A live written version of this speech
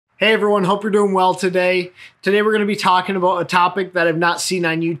Hey everyone, hope you're doing well today. Today we're going to be talking about a topic that I've not seen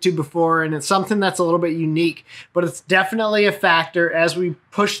on YouTube before, and it's something that's a little bit unique, but it's definitely a factor as we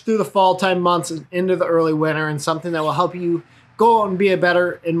push through the fall time months and into the early winter, and something that will help you go out and be a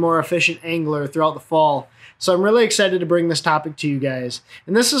better and more efficient angler throughout the fall. So I'm really excited to bring this topic to you guys.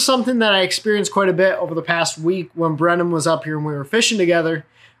 And this is something that I experienced quite a bit over the past week when Brennan was up here and we were fishing together.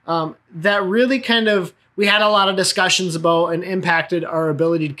 That really we had a lot of discussions about and impacted our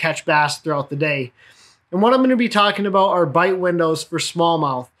ability to catch bass throughout the day. And what I'm going to be talking about are bite windows for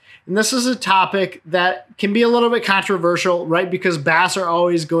smallmouth. And this is a topic that can be a little bit controversial, right? Because bass are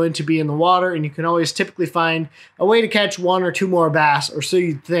always going to be in the water and you can always typically find a way to catch one or two more bass, or so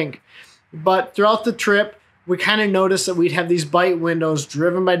you'd think. But throughout the trip, we kind of noticed that we'd have these bite windows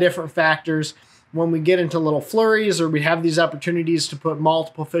driven by different factors when we get into little flurries, or we have these opportunities to put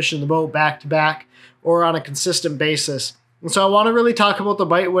multiple fish in the boat back to back or on a consistent basis. And so I want to really talk about the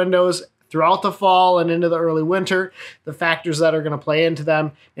bite windows throughout the fall and into the early winter, the factors that are going to play into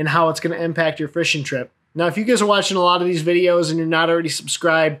them, and how it's going to impact your fishing trip. Now, if you guys are watching a lot of these videos and you're not already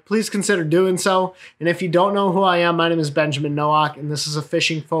subscribed, please consider doing so. And if you don't know who I am, my name is Benjamin Nowak, and this is a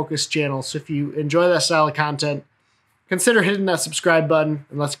fishing-focused channel. So if you enjoy that style of content, consider hitting that subscribe button,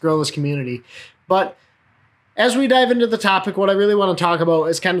 and let's grow this community. But as we dive into the topic, what I really want to talk about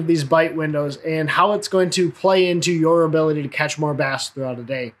is kind of these bite windows and how it's going to play into your ability to catch more bass throughout a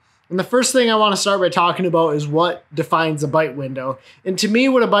day. And the first thing I want to start by talking about is what defines a bite window. And to me,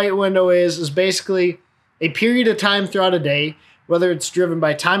 what a bite window is basically a period of time throughout a day, whether it's driven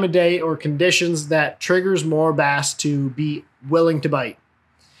by time of day or conditions, that triggers more bass to be willing to bite.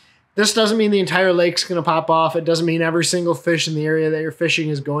 This doesn't mean the entire lake's going to pop off. It doesn't mean every single fish in the area that you're fishing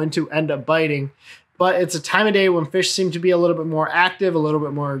is going to end up biting. But it's a time of day when fish seem to be a little bit more active, a little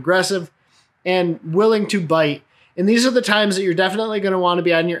bit more aggressive, and willing to bite. And these are the times that you're definitely going to want to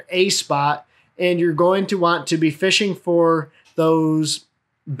be on your A spot, and you're going to want to be fishing for those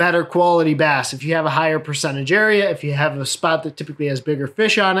better quality bass. If you have a higher percentage area, if you have a spot that typically has bigger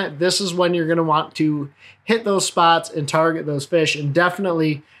fish on it, this is when you're going to want to hit those spots and target those fish, and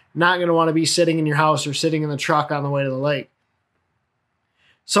definitely not going to want to be sitting in your house or sitting in the truck on the way to the lake.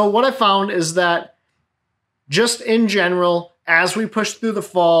 So what I found is that just in general, as we push through the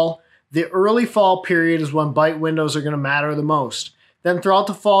fall, the early fall period is when bite windows are going to matter the most. Then throughout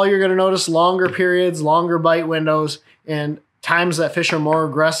the fall, you're going to notice longer periods, longer bite windows, and times that fish are more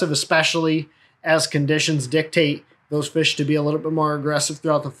aggressive, especially as conditions dictate those fish to be a little bit more aggressive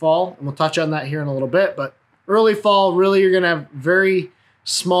throughout the fall. And we'll touch on that here in a little bit. But early fall, really, you're going to have very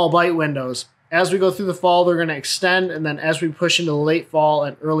small bite windows. As we go through the fall, they're going to extend. And then as we push into the late fall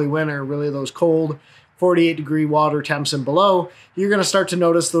and early winter, really those cold 48-degree water temps and below, you're going to start to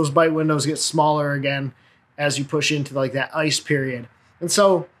notice those bite windows get smaller again as you push into like that ice period. And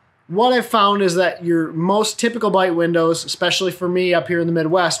so what I've found is that your most typical bite windows, especially for me up here in the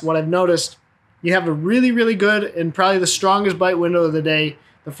Midwest, what I've noticed, you have a really, really good and probably the strongest bite window of the day,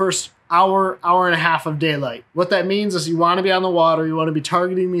 the first hour, hour and a half of daylight. What that means is you want to be on the water, you want to be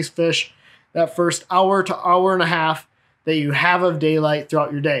targeting these fish that first hour to hour and a half that you have of daylight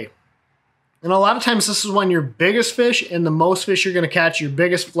throughout your day. And a lot of times this is when your biggest fish and the most fish you're going to catch, your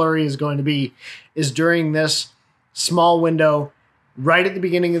biggest flurry is going to be, is during this small window right at the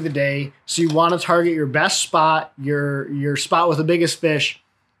beginning of the day. So you want to target your best spot, your spot with the biggest fish,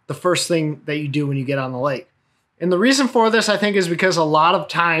 the first thing that you do when you get on the lake. And the reason for this, I think, is because a lot of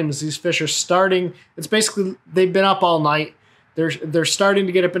times these fish are starting, it's basically they've been up all night. They're starting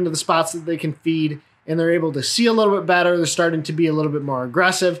to get up into the spots that they can feed, and they're able to see a little bit better. They're starting to be a little bit more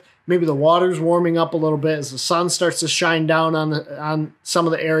aggressive. Maybe the water's warming up a little bit as the sun starts to shine down on some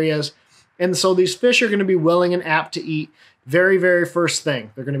of the areas. And so these fish are going to be willing and apt to eat very, very first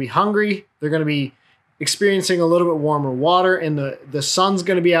thing. They're going to be hungry. They're going to be experiencing a little bit warmer water, and the sun's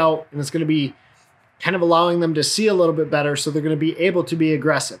going to be out, and it's going to be kind of allowing them to see a little bit better, so they're going to be able to be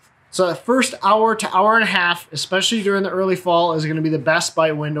aggressive. So the first hour to hour and a half, especially during the early fall, is going to be the best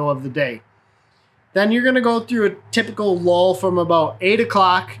bite window of the day. Then you're going to go through a typical lull from about 8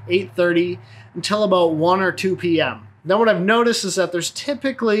 o'clock, 8:30, until about 1 or 2 p.m. Then what I've noticed is that there's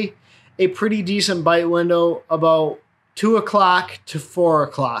typically a pretty decent bite window about 2 o'clock to 4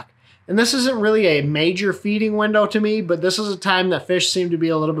 o'clock. And this isn't really a major feeding window to me, but this is a time that fish seem to be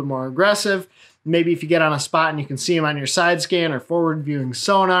a little bit more aggressive. Maybe if you get on a spot and you can see them on your side scan or forward viewing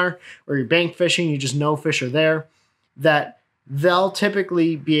sonar, or you're bank fishing, you just know fish are there, that they'll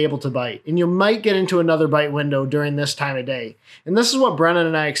typically be able to bite. And you might get into another bite window during this time of day. And this is what Brennan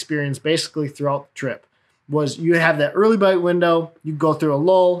and I experienced basically throughout the trip. Was you have that early bite window, you go through a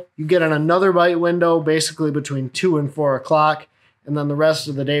lull, you get on another bite window basically between 2 and 4 o'clock, and then the rest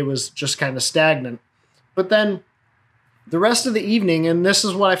of the day was just kind of stagnant. But then the rest of the evening, and this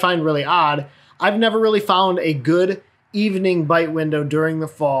is what I find really odd, I've never really found a good evening bite window during the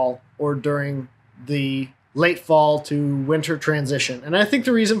fall or during the late fall to winter transition. And I think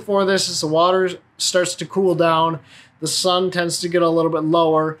the reason for this is the water starts to cool down, the sun tends to get a little bit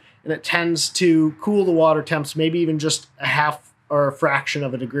lower, and it tends to cool the water temps, maybe even just a half or a fraction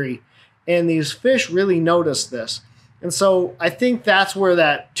of a degree. And these fish really notice this. And so I think that's where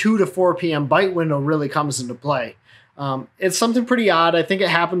that 2 to 4 p.m. bite window really comes into play. It's something pretty odd. I think it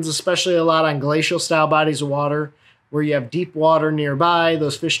happens especially a lot on glacial style bodies of water where you have deep water nearby.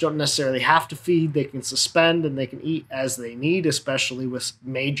 Those fish don't necessarily have to feed. They can suspend and they can eat as they need, especially with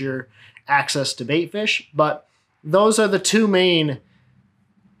major access to bait fish. But those are the two main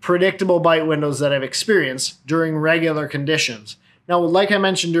predictable bite windows that I've experienced during regular conditions. Now, like I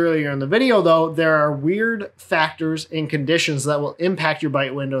mentioned earlier in the video, though, there are weird factors and conditions that will impact your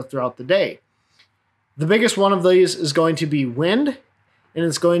bite window throughout the day. The biggest one of these is going to be wind, and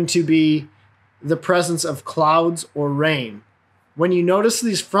it's going to be the presence of clouds or rain. When you notice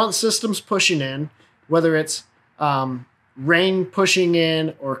these front systems pushing in, whether it's rain pushing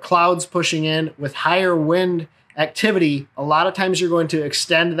in or clouds pushing in with higher wind activity, a lot of times you're going to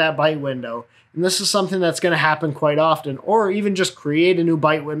extend that bite window. And this is something that's going to happen quite often, or even just create a new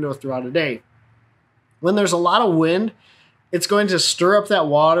bite window throughout a day. When there's a lot of wind, it's going to stir up that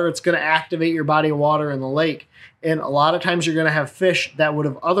water. It's going to activate your body of water in the lake. And a lot of times you're going to have fish that would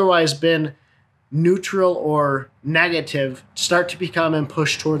have otherwise been neutral or negative start to become and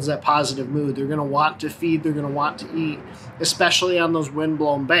push towards that positive mood. They're going to want to feed. They're going to want to eat, especially on those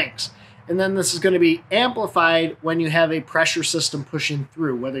wind-blown banks. And then this is going to be amplified when you have a pressure system pushing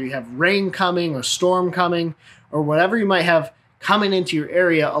through, whether you have rain coming or storm coming or whatever you might have coming into your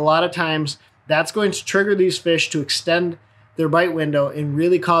area. A lot of times that's going to trigger these fish to extend their bite window and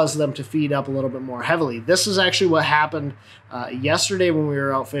really cause them to feed up a little bit more heavily. This is actually what happened yesterday when we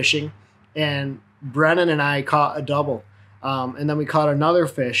were out fishing, and Brennan and I caught a double. And then we caught another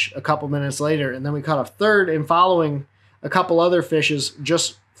fish a couple minutes later, and then we caught a third and following a couple other fishes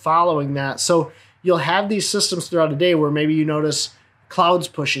just following that. So you'll have these systems throughout the day where maybe you notice clouds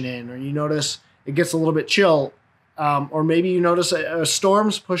pushing in, or you notice it gets a little bit chill, or maybe you notice a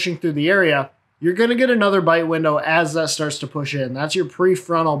storm's pushing through the area. You're going to get another bite window as that starts to push in. That's your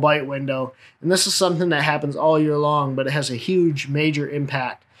prefrontal bite window. And this is something that happens all year long, but it has a huge, major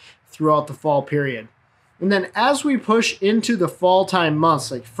impact throughout the fall period. And then as we push into the fall time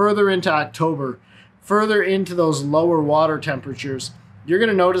months, like further into October, further into those lower water temperatures, you're going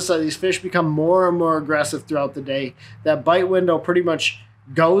to notice that these fish become more and more aggressive throughout the day. That bite window pretty much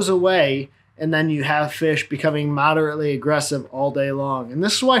goes away, and then you have fish becoming moderately aggressive all day long. And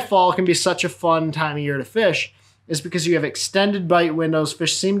this is why fall can be such a fun time of year to fish, is because you have extended bite windows.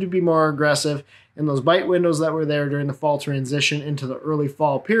 Fish seem to be more aggressive, and those bite windows that were there during the fall transition into the early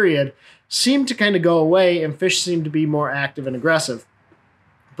fall period seem to kind of go away, and fish seem to be more active and aggressive.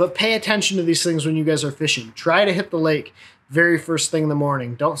 But pay attention to these things when you guys are fishing. Try to hit the lake very first thing in the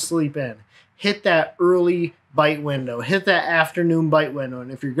morning. Don't sleep in. Hit that early bite window. Hit that afternoon bite window. And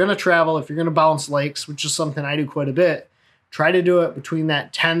if you're going to travel, if you're going to bounce lakes, which is something I do quite a bit, try to do it between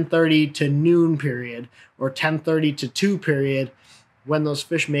that 10:30 to noon period or 10:30 to 2 period when those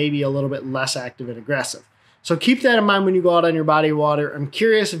fish may be a little bit less active and aggressive. So keep that in mind when you go out on your body of water. I'm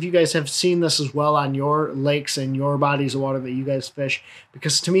curious if you guys have seen this as well on your lakes and your bodies of water that you guys fish,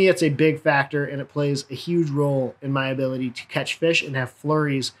 because to me it's a big factor and it plays a huge role in my ability to catch fish and have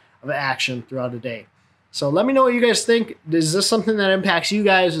flurries of action throughout a day. So let me know what you guys think. Is this something that impacts you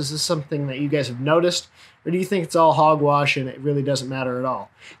guys? Is this something that you guys have noticed? Or do you think it's all hogwash and it really doesn't matter at all?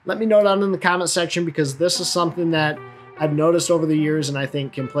 Let me know down in the comment section, because this is something that I've noticed over the years and I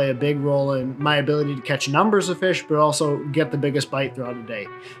think can play a big role in my ability to catch numbers of fish, but also get the biggest bite throughout a day.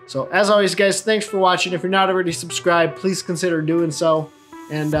 So as always, guys, thanks for watching. If you're not already subscribed, please consider doing so.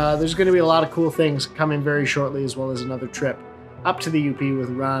 And there's going to be a lot of cool things coming very shortly, as well as another trip up to the UP with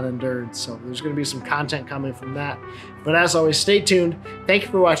Ron and Durd. So there's going to be some content coming from that. But as always, stay tuned. Thank you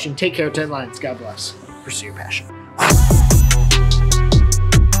for watching. Take care, 10 lines. God bless. Pursue your passion.